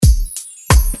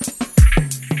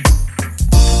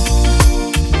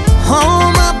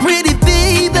Oh, my pretty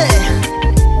baby.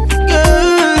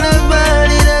 Girl, that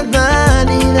body, that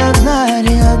body, that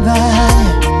body, that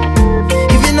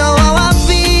body. If you know how I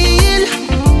feel,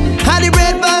 how the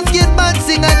bread basket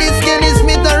boxing and this Kenny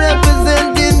Smith are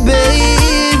representing,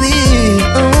 baby.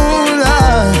 Oh,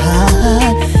 Lord.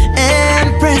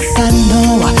 Empress, I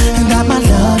know that my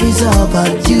love is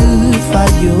overdue for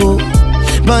you.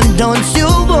 But don't you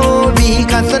worry,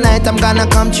 cause tonight I'm gonna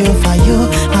come true for you,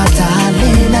 my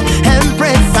darling.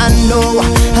 Empress, I know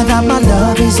that my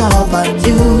love is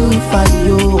overdue for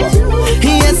you.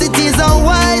 Yes, it is a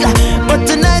while, but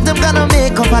tonight I'm gonna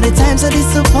make up for the times I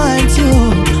disappoint you.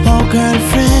 Oh,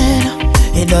 girlfriend,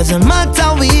 it doesn't matter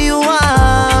where you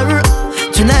are.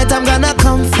 Tonight I'm gonna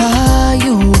come for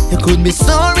you. You could be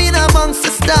soaring amongst the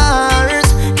stars.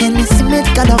 Can you see me?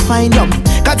 Gotta find them.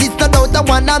 Cause it's no doubt I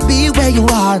wanna be where you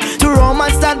are. To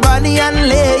romance that body and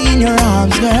lay in your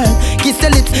arms, girl. Kiss the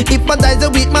lips, hypnotize her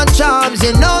with my charms.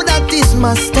 You know that is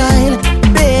my style.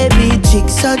 Baby,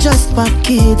 chicks are just for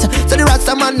kids. So the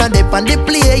rasta man and they on the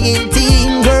playing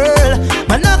team, girl.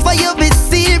 But not for you be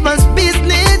serious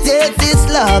business. Yes, this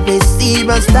love is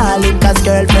serious, darling. Cause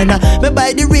girlfriend, me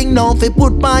buy the ring now fi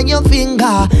put on your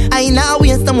finger. I not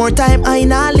waste no more time, I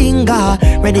not linger.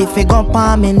 Ready fi go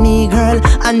on me knee, girl,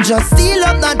 and just seal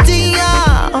up that thing,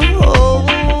 oh.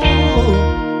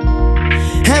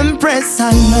 Empress,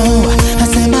 I know, I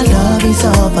say my love is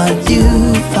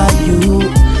overdue for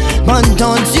you. But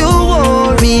don't you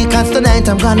worry, cause tonight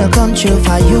I'm gonna come true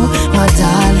for you, my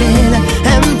darling.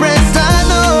 Empress, I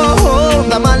know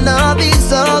that my love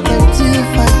is overdue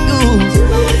for you.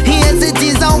 Yes, it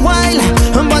is a while,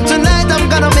 but tonight I'm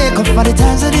gonna make up for the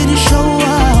times I didn't show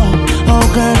up. Oh,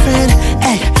 girlfriend,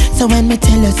 hey, so when me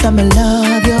tell you some I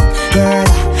love you, girl,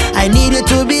 I need you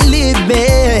to believe me,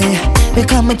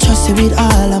 because I trust you with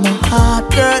all of my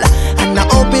heart, girl. And I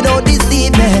hope it don't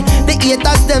deceive me. The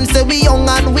haters them say we young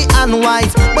and we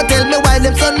unwise, but tell me why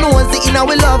them so nosy in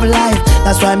our love life.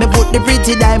 That's why me put the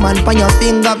pretty diamond on your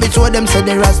finger, be show them say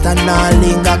the rasta nah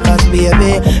linger. Cause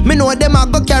baby, me know them a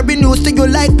go carry news to you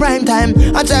like prime time.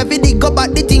 I try to dig up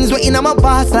at the things we in my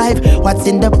past life. What's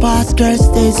in the past, girl,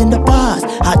 stays in the past.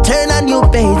 I turn a new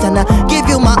page and I give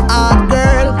you my heart,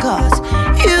 girl. Cause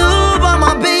you are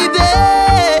my baby,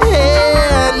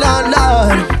 Lord,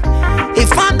 Lord.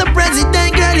 If I'm the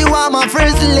president, girl, you are my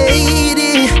first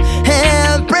lady.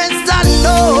 Empress, I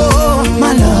know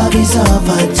my love is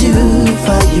overdue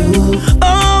for you.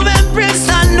 Oh, Empress,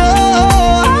 I know.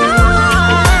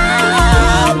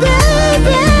 Oh,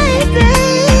 baby,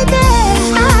 baby,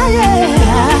 oh, yeah.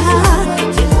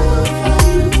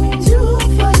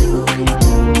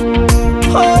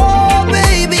 Oh,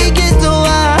 baby, get to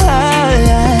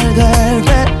wild,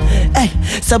 girlfriend. Hey,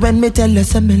 so when me tell you,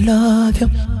 say me love you.